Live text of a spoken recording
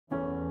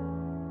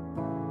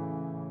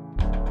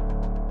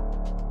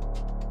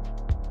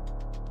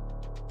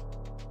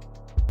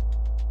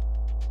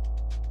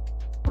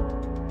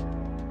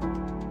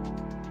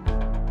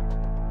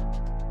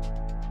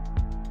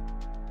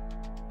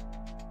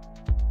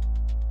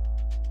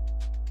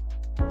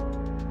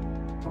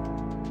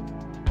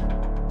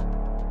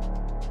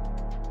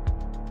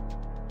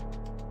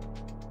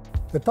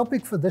The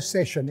topic for this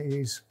session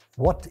is,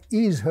 what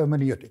is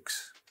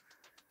hermeneutics?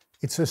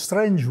 It's a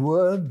strange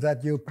word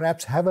that you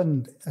perhaps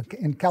haven't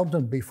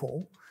encountered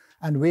before,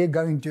 and we're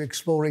going to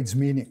explore its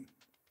meaning.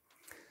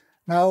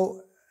 Now,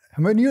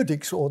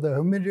 hermeneutics, or the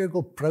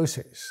hermeneutical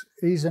process,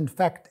 is in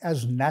fact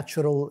as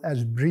natural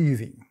as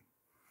breathing.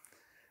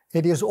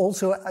 It is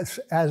also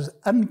as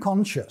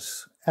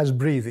unconscious as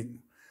breathing.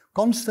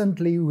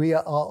 Constantly we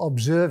are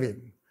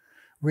observing,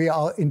 we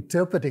are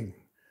interpreting,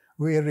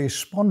 we are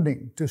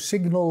responding to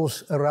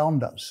signals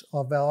around us,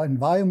 of our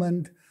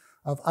environment,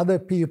 of other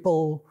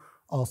people,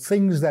 of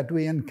things that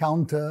we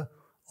encounter,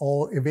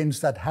 or events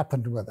that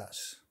happen with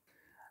us.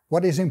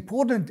 What is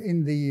important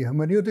in the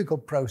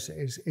hermeneutical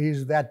process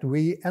is that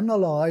we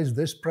analyze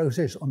this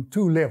process on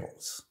two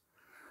levels.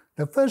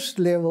 The first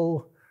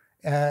level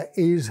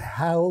is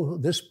how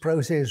this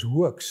process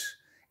works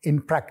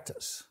in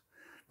practice.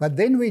 But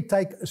then we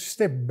take a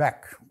step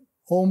back,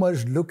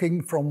 almost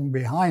looking from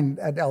behind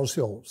at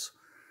ourselves,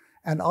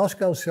 and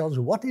ask ourselves,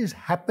 what is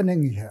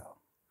happening here?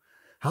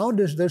 How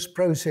does this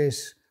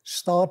process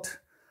start?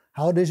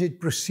 How does it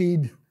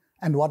proceed?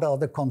 And what are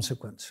the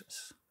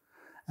consequences?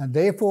 And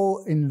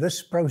therefore, in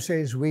this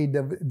process, we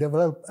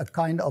develop a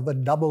kind of a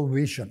double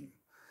vision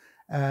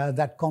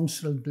that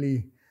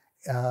constantly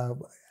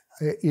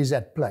is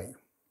at play.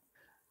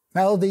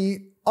 Now,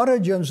 the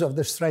origins of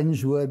the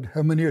strange word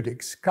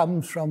hermeneutics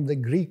comes from the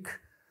Greek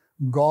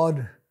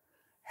god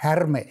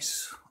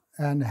Hermes.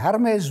 And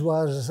Hermes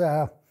was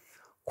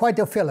quite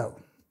a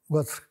fellow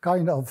with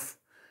kind of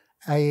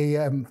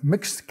a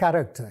mixed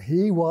character.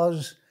 He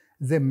was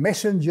the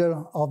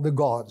messenger of the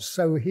gods.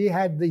 So he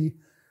had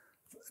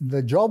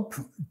the job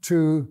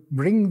to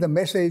bring the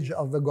message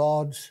of the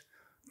gods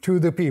to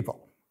the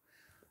people.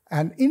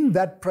 And in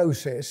that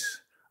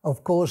process,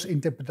 of course,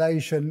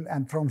 interpretation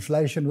and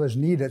translation was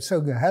needed.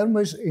 So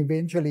Hermes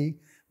eventually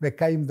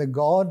became the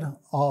god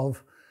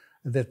of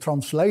the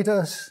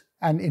translators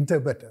and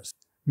interpreters.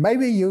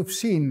 Maybe you've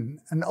seen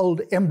an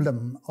old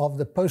emblem of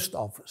the post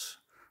office,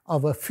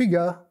 of a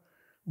figure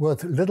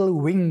with little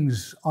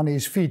wings on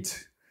his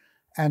feet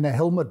and a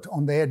helmet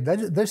on the head.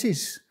 This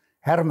is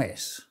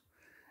Hermes.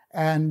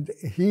 And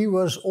he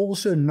was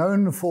also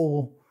known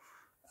for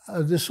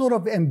the sort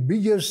of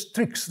ambiguous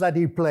tricks that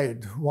he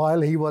played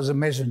while he was a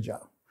messenger.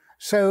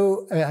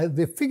 So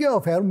the figure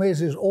of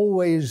Hermes is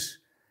always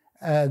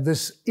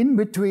this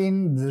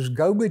in-between, this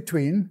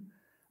go-between,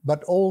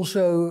 but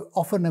also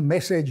often a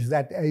message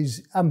that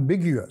is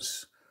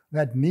ambiguous,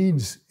 that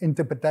needs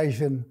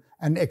interpretation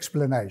and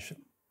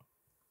explanation.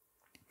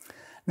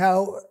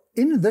 Now,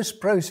 in this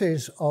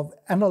process of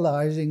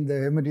analyzing the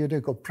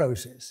hermeneutical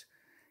process,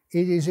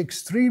 it is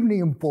extremely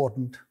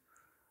important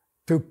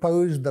to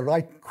pose the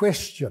right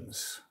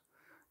questions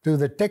to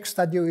the text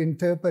that you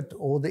interpret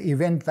or the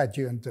event that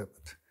you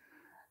interpret.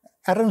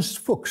 Ernst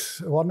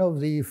Fuchs, one of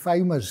the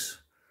famous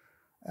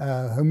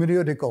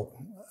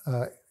hermeneutical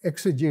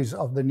exegetes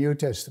of the New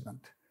Testament,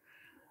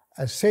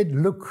 said,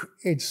 look,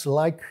 it's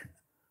like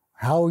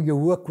how you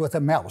work with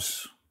a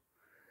mouse.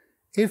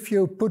 If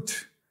you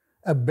put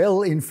a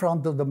bell in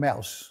front of the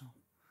mouse,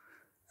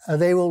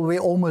 there will be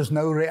almost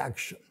no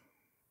reaction.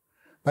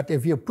 But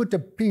if you put a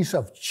piece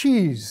of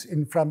cheese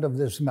in front of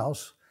this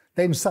mouse,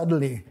 then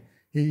suddenly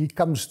he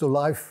comes to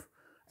life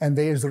and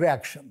there is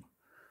reaction.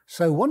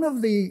 So one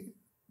of the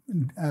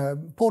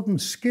important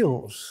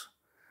skills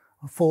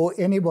for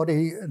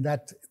anybody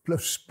that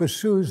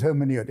pursues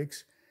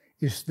hermeneutics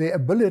is the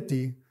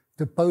ability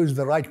to pose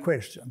the right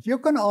questions. You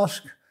can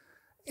ask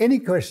any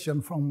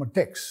question from a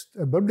text,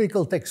 a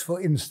biblical text,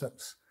 for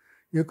instance.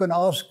 You can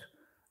ask,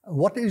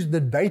 what is the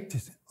date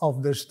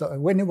of this story?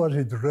 When was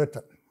it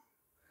written?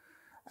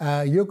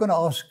 You can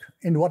ask,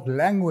 in what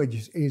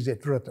language is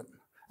it written?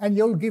 And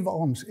you'll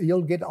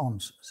get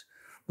answers.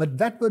 But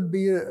that would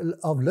be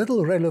of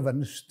little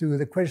relevance to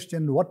the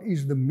question, what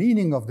is the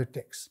meaning of the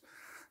text?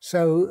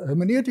 So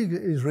hermeneutics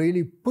is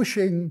really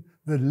pushing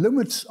the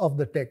limits of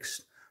the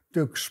text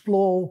to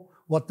explore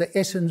what the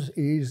essence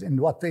is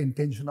and what the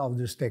intention of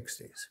this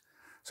text is.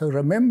 So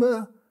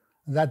remember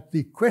that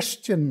the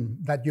question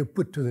that you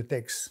put to the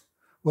text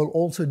will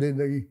also be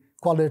the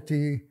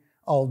quality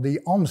of the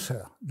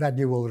answer that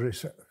you will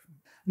receive.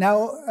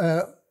 Now,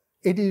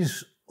 it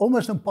is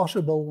almost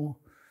impossible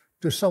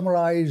to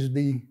summarize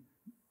the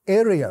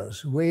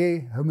areas where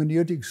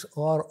hermeneutics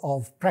are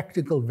of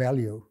practical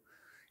value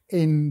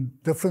in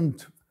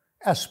different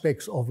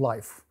aspects of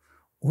life.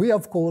 We,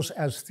 of course,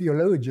 as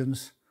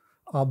theologians,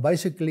 are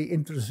basically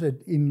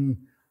interested in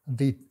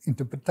the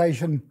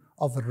interpretation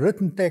of the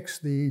written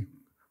text, the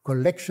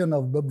collection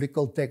of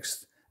biblical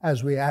texts,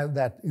 as we have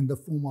that in the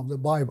form of the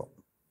Bible.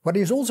 What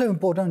is also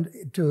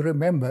important to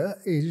remember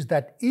is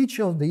that each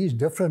of these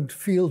different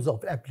fields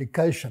of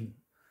application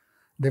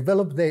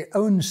develop their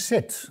own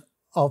set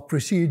of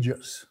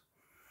procedures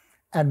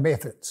and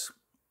methods.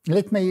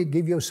 Let me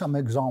give you some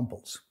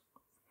examples.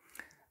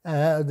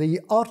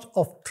 The art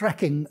of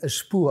tracking a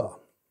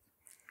spoor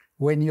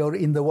when you're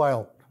in the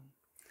wild.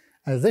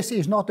 This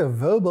is not a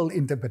verbal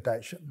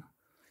interpretation.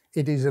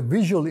 It is a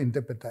visual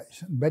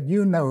interpretation. But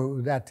you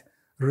know that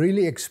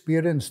really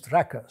experienced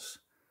trackers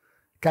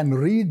can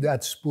read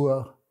that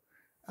spoor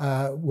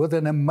with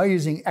an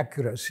amazing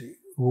accuracy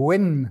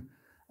when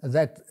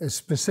that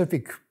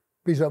specific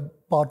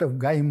part of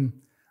game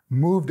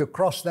moved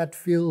across that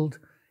field,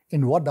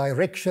 in what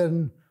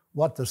direction,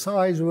 what the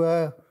size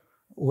were,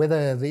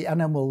 whether the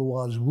animal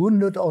was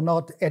wounded or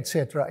not,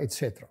 etc.,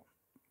 etc.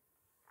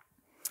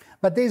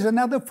 But there's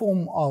another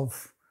form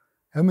of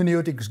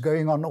hermeneutics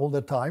going on all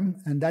the time,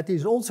 and that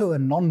is also a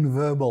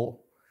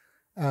non-verbal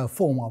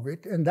form of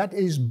it, and that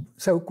is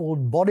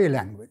so-called body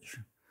language,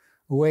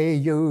 where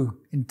you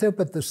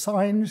interpret the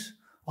signs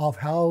of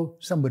how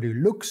somebody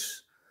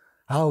looks,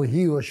 how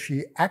he or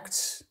she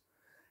acts,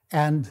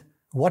 and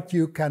what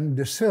you can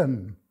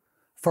discern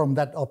from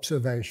that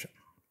observation.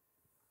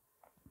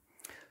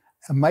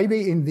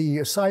 Maybe in the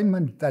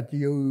assignment that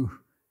you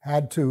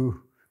had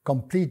to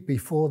complete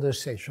before the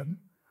session,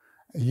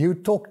 you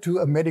talked to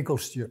a medical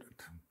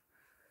student.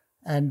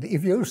 And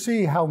if you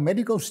see how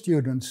medical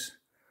students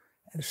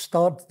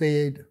start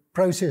their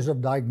process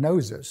of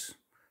diagnosis,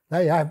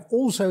 they have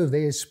also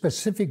their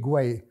specific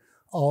way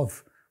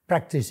of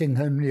practicing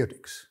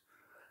hermeneutics.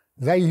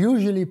 They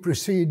usually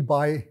proceed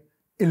by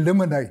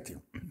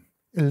eliminating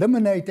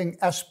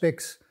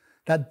aspects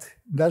that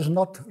does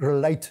not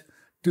relate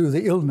to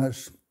the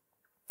illness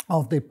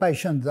of the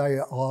patient they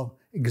are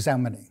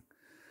examining.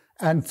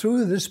 And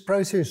through this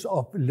process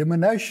of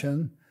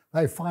elimination,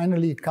 they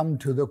finally come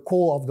to the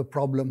core of the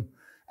problem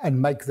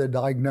and make the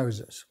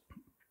diagnosis.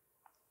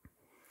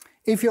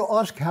 If you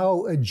ask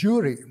how a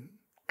jury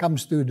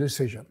comes to a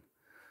decision,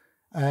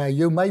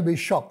 you may be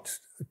shocked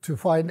to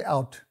find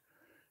out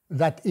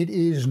that it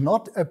is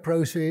not a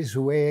process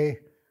where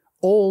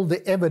all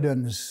the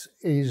evidence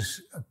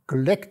is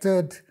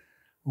collected,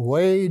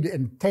 weighed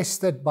and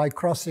tested by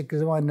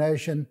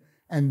cross-examination,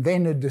 and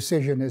then a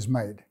decision is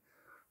made.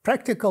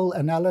 Practical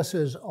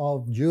analysis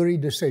of jury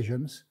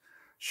decisions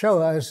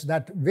show us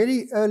that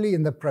very early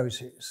in the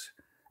process,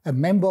 a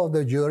member of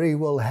the jury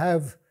will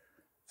have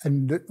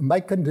and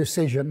make a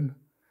decision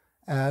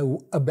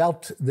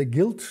about the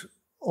guilt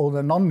or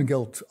the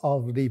non-guilt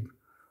of the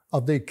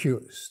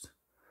accused.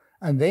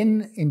 And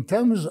then in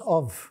terms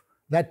of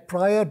that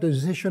prior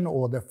decision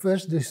or the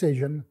first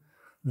decision,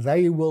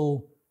 they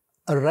will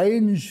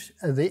arrange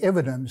the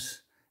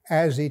evidence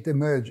as it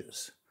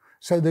emerges.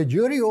 So the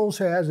jury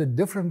also has a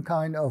different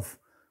kind of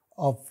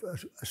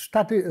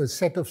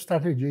set of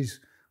strategies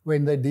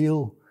when they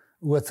deal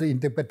with the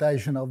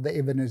interpretation of the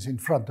evidence in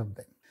front of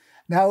them.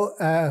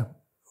 Now,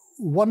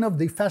 one of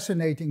the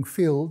fascinating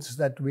fields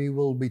that we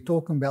will be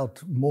talking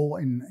about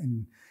more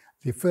in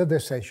the further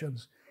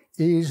sessions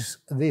is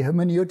the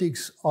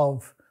hermeneutics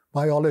of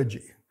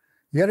biology.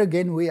 Here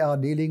again, we are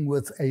dealing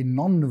with a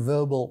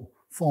non-verbal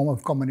form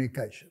of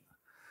communication.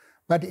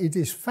 But it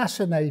is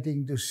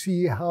fascinating to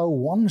see how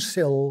one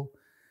cell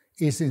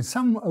is in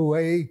some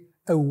way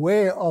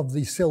aware of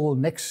the cell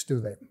next to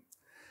them,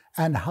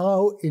 and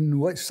how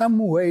in some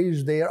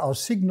ways there are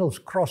signals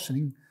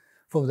crossing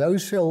for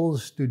those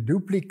cells to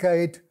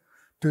duplicate,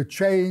 to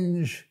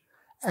change,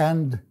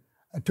 and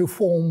to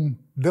form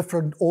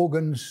different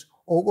organs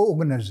or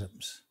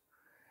organisms.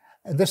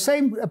 The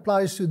same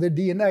applies to the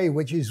DNA,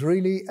 which is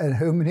really a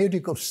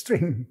hermeneutical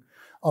string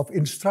of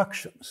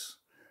instructions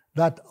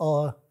that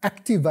are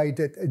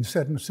activated in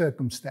certain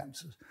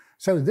circumstances.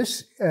 So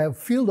this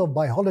field of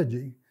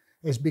biology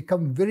has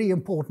become very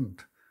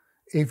important,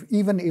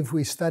 even if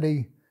we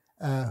study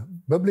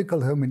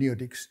biblical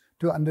hermeneutics,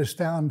 to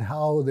understand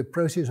how the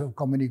process of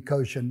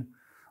communication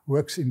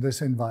works in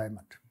this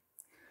environment.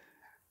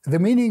 The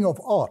meaning of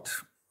art,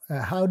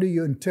 how do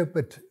you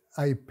interpret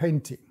a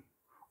painting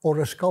or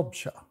a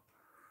sculpture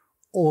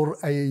or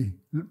a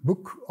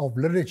book of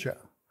literature,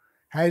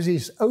 has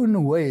its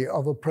own way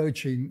of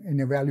approaching and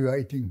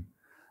evaluating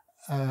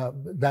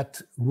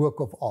that work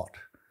of art.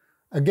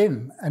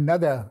 Again,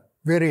 another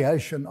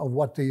variation of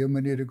what the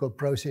hermeneutical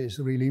process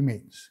really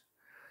means.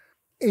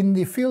 In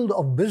the field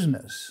of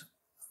business,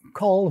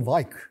 Carl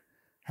Weick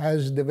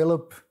has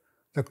developed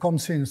the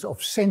concept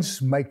of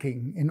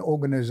sense-making in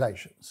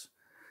organizations.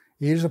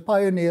 He is a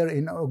pioneer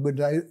in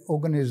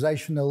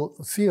organizational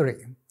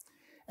theory,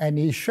 and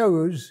he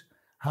shows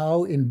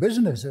how in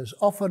businesses,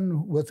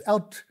 often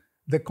without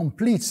the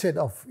complete set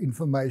of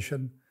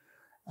information,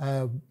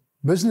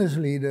 business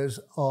leaders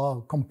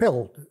are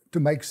compelled to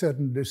make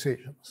certain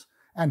decisions,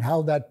 and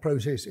how that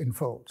process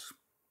unfolds.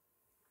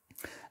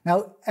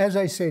 Now, as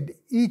I said,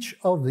 each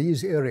of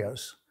these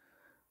areas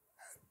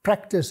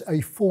practice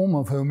a form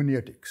of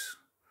hermeneutics,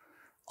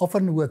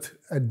 often with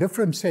a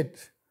different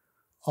set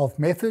of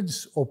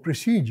methods or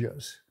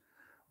procedures,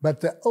 but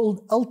the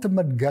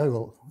ultimate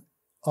goal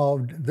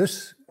of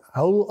this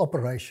whole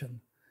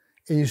operation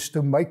is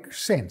to make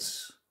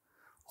sense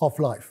of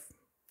life.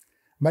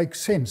 Make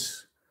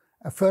sense,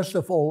 first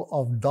of all,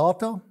 of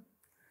data,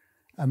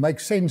 and make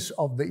sense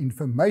of the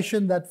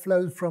information that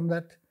flows from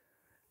that,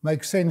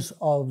 make sense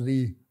of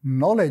the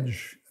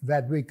knowledge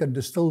that we can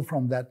distill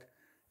from that,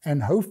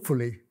 and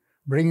hopefully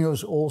bring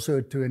us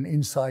also to an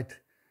insight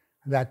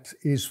that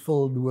is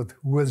filled with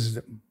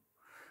wisdom.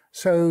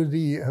 So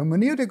the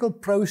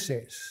hermeneutical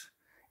process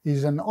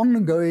is an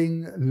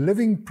ongoing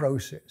living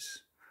process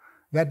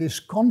that is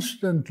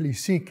constantly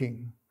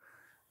seeking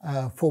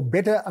for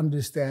better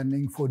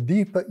understanding, for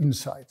deeper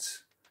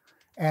insights,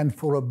 and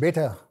for a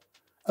better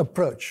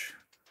approach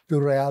to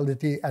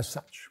reality as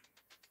such.